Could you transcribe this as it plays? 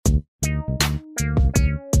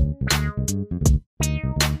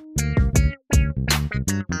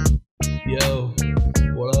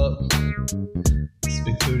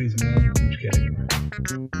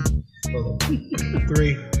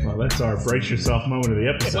Three. Well, that's our brace yourself moment of the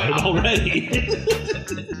episode already.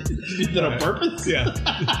 You did that on purpose? Yeah.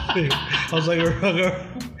 I was like, all right,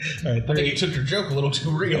 I think you took your joke a little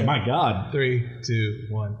too real. Oh my God. 3, 2,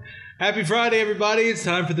 1. Happy Friday, everybody. It's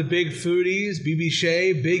time for the Big Foodies. BB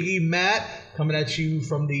Shea, Biggie, Matt, coming at you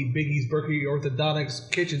from the Biggie's Berky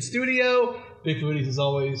Orthodontics kitchen studio. Big Foodies, as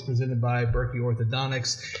always, presented by Berky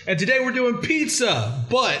Orthodontics. And today we're doing pizza,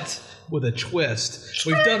 but with a twist.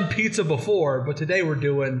 We've done pizza before, but today we're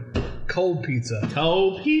doing cold pizza.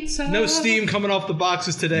 Cold pizza. No steam coming off the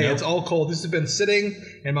boxes today. Nope. It's all cold. This has been sitting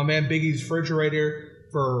in my man Biggie's refrigerator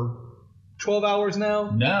for 12 hours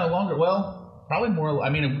now. No, longer. Well, probably more. I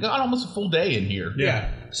mean, we got almost a full day in here. Yeah.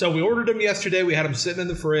 So we ordered them yesterday. We had them sitting in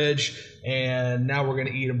the fridge, and now we're going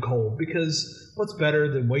to eat them cold because what's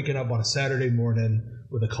better than waking up on a Saturday morning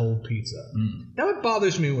with a cold pizza? Now, it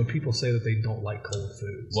bothers me when people say that they don't like cold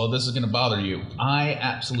foods. Well, this is going to bother you. I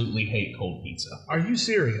absolutely hate cold pizza. Are you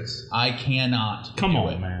serious? I cannot. Come do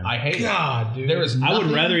on, it. man. I hate God, it. dude. There is nothing. I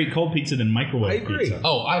would rather eat cold pizza than microwave I agree. pizza.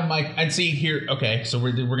 Oh, I might. And see here. Okay, so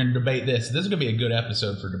we're going to debate this. This is going to be a good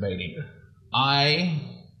episode for debating. I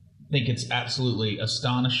think it's absolutely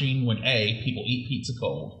astonishing when A, people eat pizza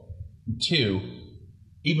cold. 2,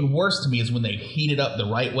 even worse to me is when they heat it up the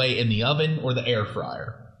right way in the oven or the air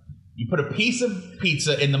fryer. You put a piece of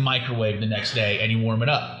pizza in the microwave the next day and you warm it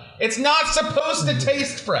up. It's not supposed to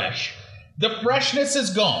taste fresh. The freshness is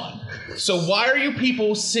gone. So why are you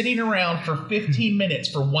people sitting around for 15 minutes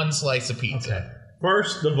for one slice of pizza? Okay.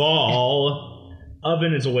 First of all,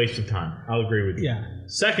 oven is a waste of time. I'll agree with you. Yeah.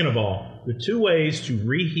 Second of all, the two ways to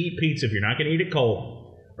reheat pizza, if you're not going to eat it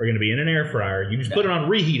cold, are going to be in an air fryer. You just put it on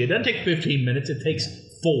reheat. It doesn't take 15 minutes. It takes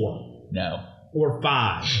 4 No. or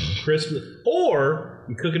 5. Crisp. Or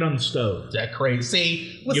you cook it on the stove. Is that crazy?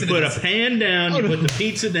 See, listen You to put this. a pan down, you put the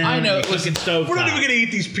pizza down, I know, you cook listen, it stove We're not top. even going to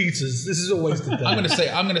eat these pizzas. This is a waste of time.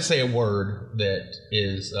 I'm gonna say a word that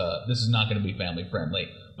is this is not gonna be family friendly,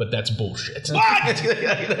 but that's bullshit. That's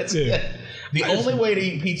Dude. it. The only way to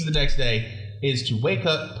eat pizza the next day is to wake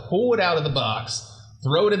up, pull it out of the box,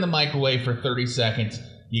 throw it in the microwave for 30 seconds.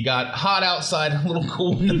 You got hot outside, a little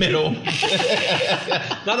cool in the middle.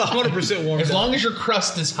 Not 100% warm. As long as your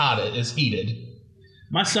crust is hot, it is heated.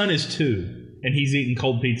 My son is 2, and he's eaten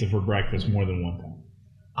cold pizza for breakfast more than one time.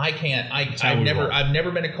 I can't. how we roll. I've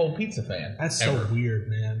never been a cold pizza fan. That's ever. so weird,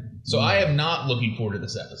 man. So I am not looking forward to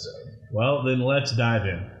this episode. Well, then let's dive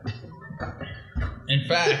in. In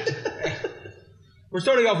fact, We're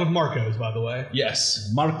starting off with Marco's, by the way. yes.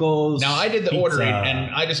 Marco's Now I did the pizza. ordering,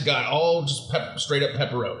 and I just got all straight up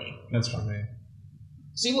pepperoni. That's fine. Me.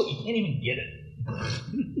 See, look, you can't even get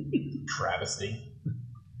it. Travesty.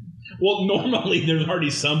 Well, normally there's already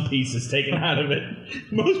some pieces taken out of it.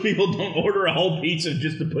 Most people don't order a whole pizza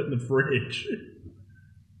just to put in the fridge.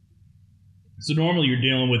 So normally you're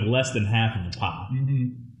dealing with less than half of a pie. Mm-hmm.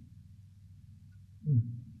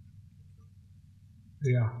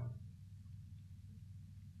 Yeah.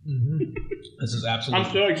 Mm-hmm. This is I'm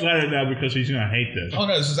absolutely. so excited now because he's going to hate this. Oh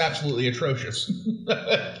no, this is absolutely atrocious.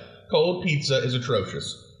 Cold pizza is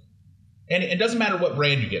atrocious, and it doesn't matter what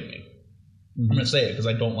brand you give me. I'm going to say it because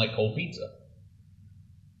I don't like cold pizza.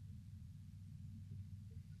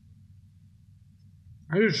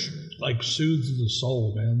 I just like soothes the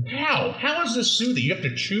soul, man. How? How is this soothing? You have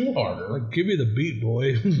to chew harder. Like, give me the beat,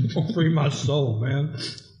 boy. Free my soul, man.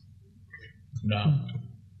 No.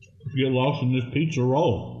 Get lost in this pizza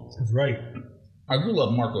roll. That's right. I do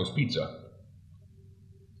love Marco's Pizza.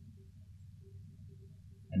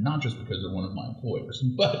 And not just because they're one of my employers,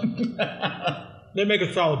 but They make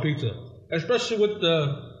a solid pizza, especially with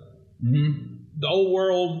the old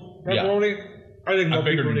world pepperoni. I think I more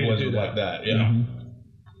figured people it need to do wasn't that. like that. Yeah.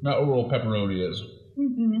 Not overall pepperoni is.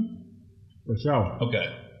 For sure.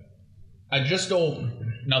 Okay. I just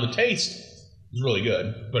don't. Now, the taste is really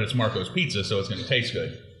good, but it's Marco's Pizza, so it's going to taste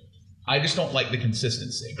good. I just don't like the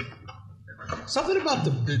consistency. Something about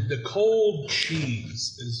the cold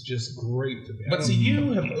cheese is just great to me. But see,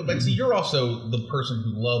 you're also the person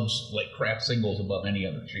who loves like Kraft singles above any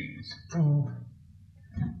other cheese.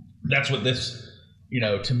 That's what this,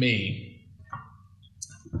 to me.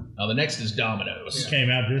 Now the next is Domino's. This came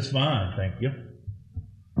out just fine, thank you.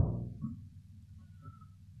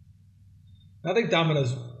 I think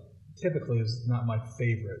Domino's typically is not my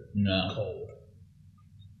favorite No. cold.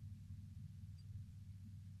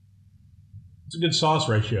 It's a good sauce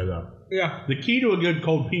ratio, though. Yeah. The key to a good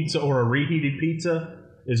cold pizza or a reheated pizza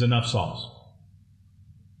is enough sauce.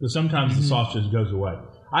 Because sometimes the sauce just goes away.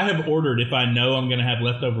 I have ordered, if I know I'm going to have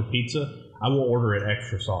leftover pizza, I will order it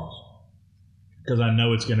extra sauce. Because I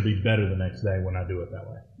know it's going to be better the next day when I do it that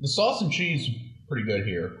way. The sauce and cheese pretty good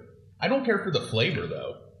here. I don't care for the flavor,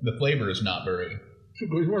 though. The flavor is not very...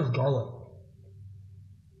 Where's garlic?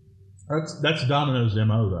 That's Domino's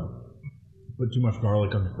MO, though. Put too much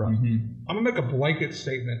garlic on the crust. I'm going to make a blanket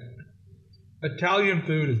statement. Italian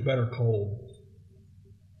food is better cold.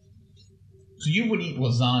 So you would eat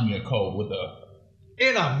lasagna cold with a...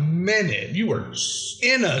 In a minute. You were...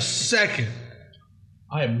 In a second.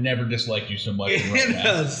 I have never disliked you so much right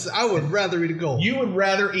now. I would rather eat it cold. You would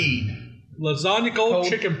rather eat... Lasagna cold,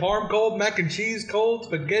 chicken parm cold, mac and cheese cold,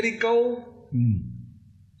 spaghetti cold.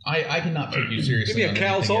 I cannot take you seriously. Give me a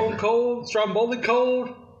calzone cold, stromboli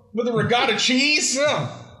cold. With a regatta cheese? Yeah.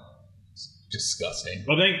 It's disgusting.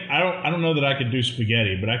 Well, I don't know that I could do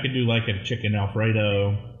spaghetti, but I could do like a chicken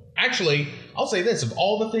Alfredo. Actually, I'll say this. Of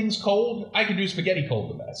all the things cold, I can do spaghetti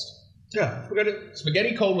cold the best. Yeah, spaghetti.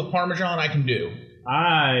 Spaghetti cold with Parmesan, I can do.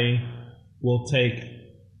 I will take...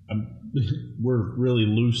 we're really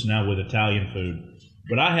loose now with Italian food,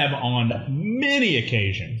 but I have on many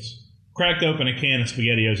occasions cracked open a can of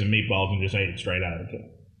SpaghettiOs and meatballs and just ate it straight out of the can.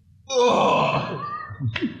 Ugh.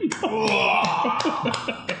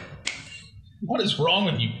 What is wrong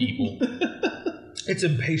with you people? It's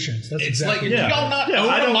impatience. That's it's exactly like, y'all not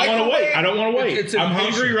I don't want to wait. I don't want to wait. I'm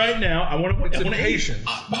hungry right now. I want to wait. It's impatience.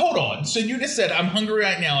 Hold on. So you just said, I'm hungry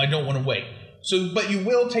right now. I don't want to wait. So, but you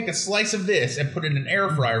will take a slice of this and put it in an air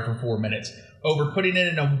fryer for 4 minutes over putting it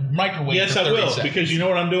in a microwave yes, for 30 I will, seconds. because you know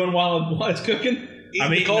what I'm doing while it's cooking?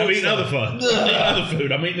 I'm eating other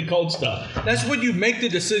food. I'm eating the cold stuff. That's when you make the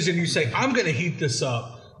decision. You say, I'm going to heat this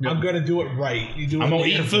up. Yep. I'm going to do it right. You do. I'm going to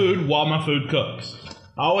eat food while my food cooks.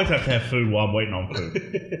 I always have to have food while I'm waiting on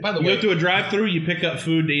food. By the way, you go through a drive-thru, you pick up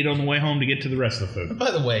food to eat on the way home to get to the rest of the food.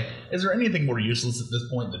 By the way, is there anything more useless at this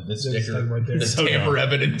point than this sticker? Right there. This tamper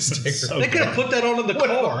evidence sticker. So they could have put that on the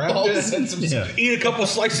car. Eat a couple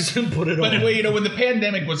slices and put it on. By the way, you know, when the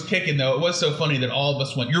pandemic was kicking, though, it was so funny that all of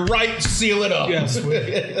us went, "You're right, seal it up." Yes.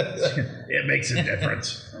 It makes a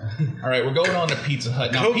difference. All right, we're going on to Pizza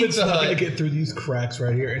Hut. Now, COVID's Pizza not Hut... going to get through these cracks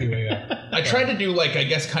right here. Anyway. I tried to do, like, I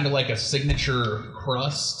guess, kind of like a signature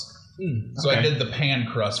crust. So I did the pan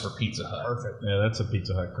crust for Pizza Hut. Perfect. Yeah, that's a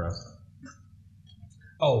Pizza Hut crust.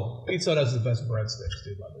 Oh, Pizza Hut has the best breadsticks,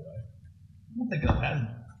 too, by the way. I don't think I've had.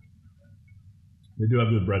 They do have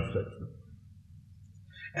good breadsticks.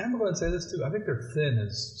 And I'm going to say this, too. I think their thin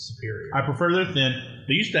is superior. I prefer their thin.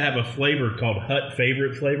 They used to have a flavor called Hut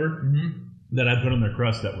Favorite Flavor that I put on their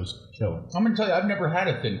crust that was killer. I'm going to tell you, I've never had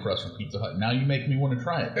a thin crust from Pizza Hut. Now you make me want to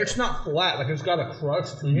try it. It's not flat. Like, it's got a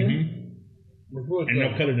crust. Really and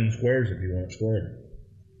they'll cut it in squares if you want it squared.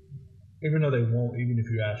 Even though they won't, even if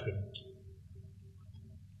you ask them.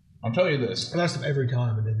 I'll tell you this. I ask them every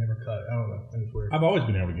time, and they never cut it. I don't know. It's weird. I've always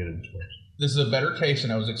been able to get it in squares. This is a better taste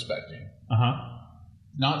than I was expecting.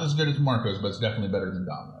 Not as good as Marco's, but it's definitely better than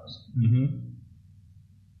Domino's.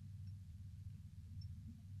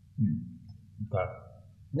 Okay.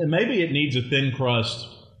 And maybe it needs a thin crust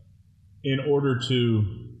in order to...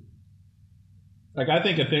 Like, I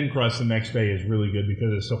think a thin crust the next day is really good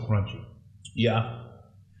because it's so crunchy. Yeah.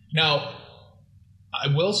 Now,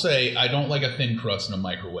 I will say I don't like a thin crust in a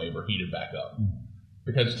microwave or heated back up.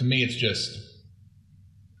 Because to me, it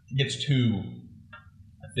gets too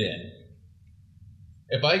thin.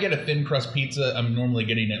 If I get a thin crust pizza, I'm normally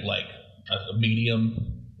getting it like a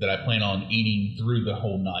medium that I plan on eating through the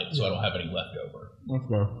whole night so I don't have any leftover. That's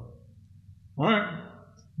fair. All right.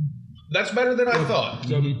 That's better than I thought.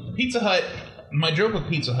 Pizza Hut... My joke with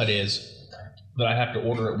Pizza Hut is that I have to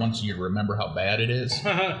order it once a year to remember how bad it is.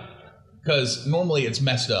 Because normally it's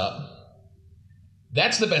messed up.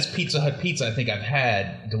 That's the best Pizza Hut pizza I think I've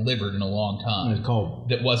had delivered in a long time. It's cold.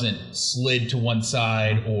 That wasn't slid to one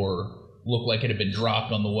side or looked like it had been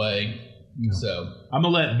dropped on the way. Yeah. So I'm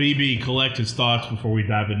going to let BB collect his thoughts before we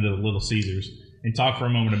dive into the Little Caesars and talk for a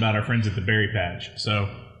moment about our friends at the Berry Patch. So...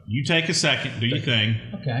 You take a second, do your thing.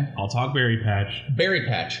 Okay. I'll talk Berry Patch. Berry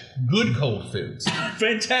Patch. Good cold foods.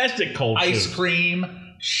 Fantastic cold Ice food. cream,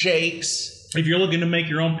 shakes. If you're looking to make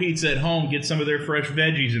your own pizza at home, get some of their fresh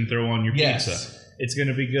veggies and throw on your pizza. It's going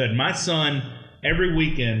to be good. My son, every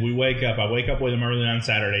weekend, I wake up with him early on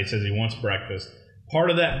Saturday, says he wants breakfast. Part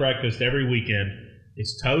of that breakfast every weekend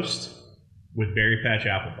is toast with Berry Patch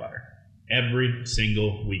apple butter. Every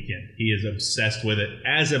single weekend. He is obsessed with it,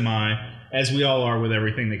 as am I. As we all are with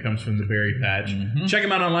everything that comes from the Berry Patch. Check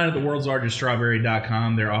them out online at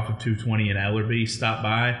theworldslargeststrawberry.com. They're off of 220 in Ellerby. Stop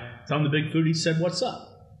by. Tell them the Big Foodies said, what's up?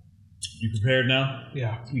 You prepared now?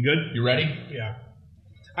 Yeah. You good? You ready? Yeah.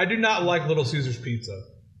 I do not like Little Caesars pizza.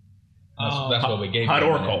 That's what we gave you. Hot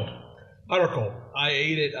or cold? Hot or cold. I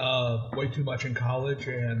ate it way too much in college,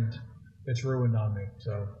 and it's ruined on me.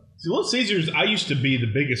 So See, Little Caesars, I used to be the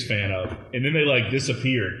biggest fan of, and then they like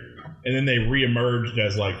disappeared, and then they reemerged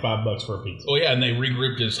as like $5 for a pizza. Oh yeah, and they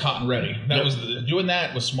regrouped as hot and ready. Doing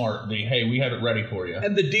that was smart. Hey, we have it ready for you.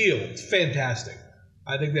 And the deal, it's fantastic.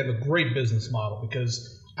 I think they have a great business model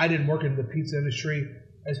because I didn't work in the pizza industry.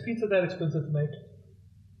 Is pizza that expensive to make?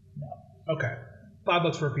 No. Okay,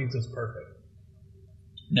 $5 for a pizza is perfect.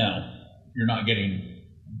 No, you're not getting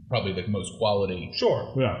probably the most quality.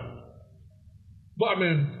 Sure. Yeah. But I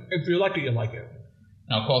mean, if you like it, you like it.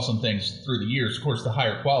 Now, I'll call some things through the years. Of course, the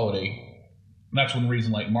higher quality. That's one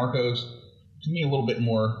reason, like Marco's, to me, a little bit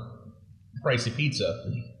more pricey pizza.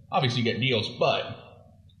 Obviously, you get deals, but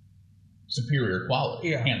superior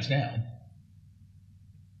quality, hands down.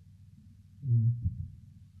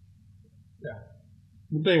 Yeah.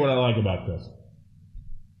 I'll tell you what I like about this.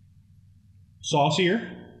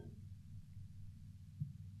 Saucier.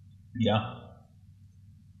 Yeah.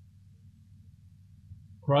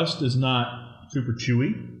 Crust is not super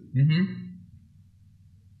chewy. Mm-hmm.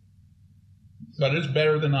 But it's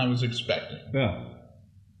better than I was expecting. Yeah.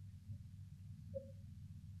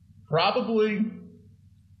 Probably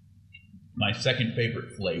my second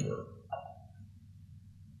favorite flavor.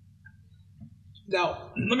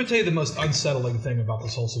 Now, let me tell you the most unsettling thing about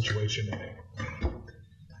this whole situation to me.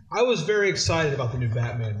 I was very excited about the new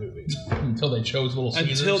Batman movie. Until they chose Little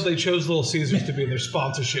Caesars? Until they chose Little Caesars to be their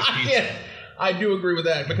sponsorship pizza. I do agree with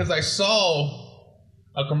that because I saw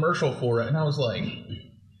a commercial for it and I was like,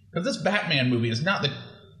 because this Batman movie is not the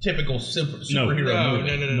typical superhero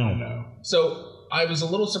movie. No. So I was a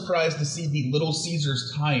little surprised to see the Little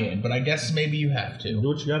Caesars tie-in, but I guess maybe you have to. Do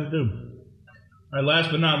what you got to do. All right,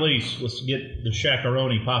 last but not least, let's get the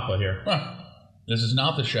Shakaroni Papa here. Huh. This is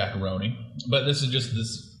not the Shakaroni, but this is just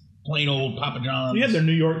this plain old Papa John's. You had their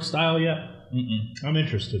New York style yet? Mm-mm. I'm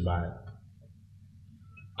interested by it.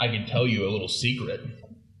 I can tell you a little secret.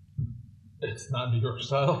 It's not New York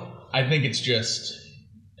style. I think it's just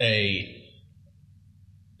in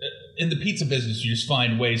the pizza business, you just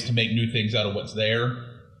find ways to make new things out of what's there.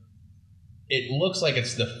 It looks like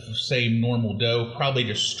it's the same normal dough, probably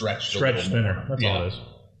just stretched thinner. More. That's all it is.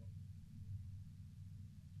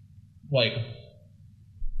 Like,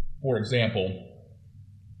 for example,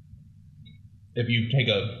 if you take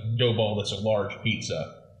a dough ball that's a large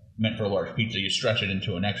pizza, meant for a large pizza, you stretch it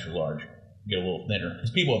into an extra large, get a little thinner,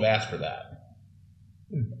 because people have asked for that.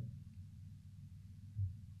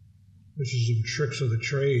 This is some tricks of the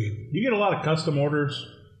trade. You get a lot of custom orders,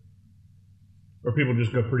 or people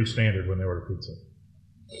just go pretty standard when they order pizza?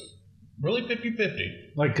 Really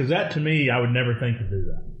 50-50. Like, because that to me, I would never think to do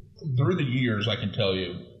that. Through the years, I can tell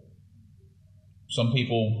you, some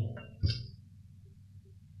people do,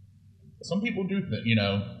 some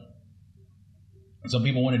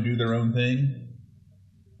people want to do their own thing.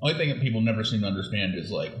 Only thing that people never seem to understand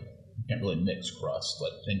is, like, you can't really mix crust.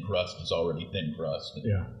 Like, thin crust is already thin crust.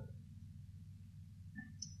 Yeah.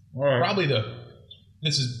 All right. Probably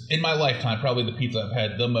this is, in my lifetime, probably the pizza I've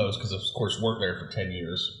had the most, because of course worked there for 10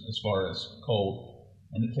 years as far as cold.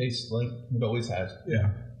 And it tastes like it always has. Yeah.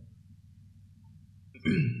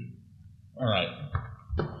 All right.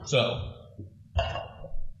 So,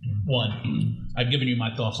 one, I've given you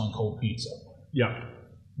my thoughts on cold pizza. Yeah.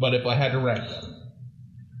 But if I had to rank them,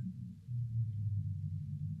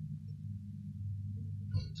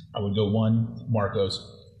 I would go one,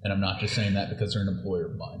 Marco's, and I'm not just saying that because they're an employer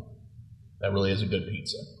of mine. That really is a good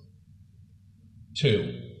pizza.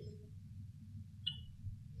 Two,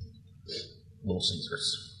 Little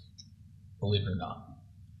Caesars. Believe it or not.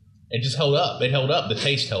 It just held up. It held up. The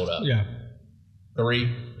taste held up. Yeah.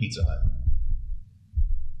 Three, Pizza Hut.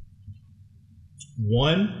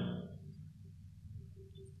 One,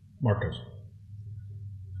 Marco's.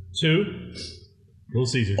 Two, Little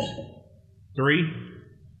Caesars. Three,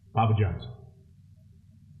 Papa John's.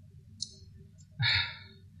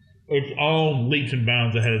 It's all leaps and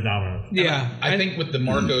bounds ahead of Domino's. Yeah. I think with the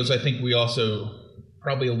Marco's, I think we also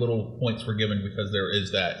probably a little points were given because there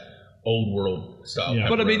is that old world style. Yeah.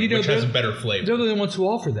 But I mean, which has a better flavor. They're the only ones who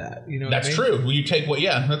offer that. You know, That's true. Well, you take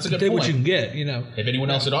that's a good take point. what you can get. You know, If anyone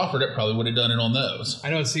else had offered it, probably would have done it on those. I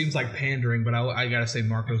know it seems like pandering, but I gotta say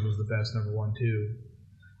Marco's was the best number one too.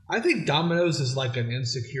 I think Domino's is like an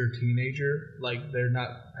insecure teenager. Like they're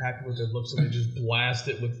not happy with their looks, and they just blast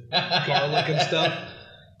it with garlic and stuff.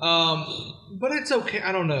 But it's okay.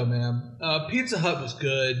 I don't know, man. Pizza Hut was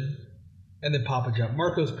good, and then Papa John,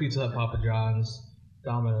 Marco's, Pizza Hut, Papa John's,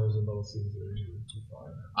 Domino's, and Little Caesars.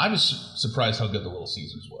 I was surprised how good the Little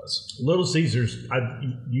Caesars was. Little Caesars,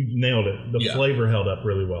 you nailed it. The flavor held up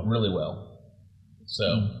really well. Really well.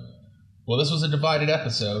 So, well, this was a divided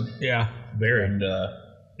episode. Yeah, very. And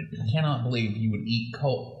I cannot believe you would eat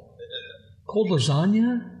cold. Cold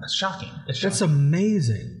lasagna? That's shocking. That's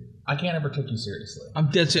amazing. I can't ever take you seriously. I'm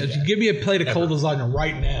dead serious. Give me a plate of cold lasagna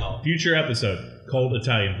right now. Future episode, cold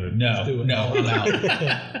Italian food. No, I'm out.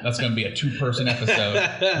 That's going to be a 2-person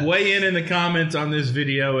episode. Weigh in the comments on this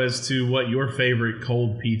video as to what your favorite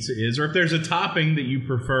cold pizza is, or if there's a topping that you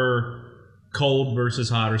prefer cold versus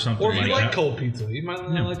hot or something or if like you that. like cold pizza. You might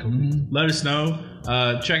not like cold pizza. Let us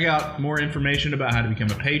know. Check out more information about how to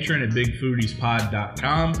become a patron at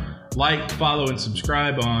bigfoodiespod.com. Like, follow, and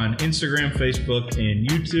subscribe on Instagram, Facebook, and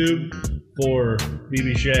YouTube. For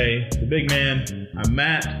BB Shea, the big man, I'm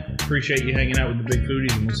Matt. Appreciate you hanging out with the Big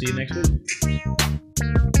Foodies, and we'll see you next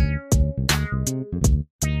week.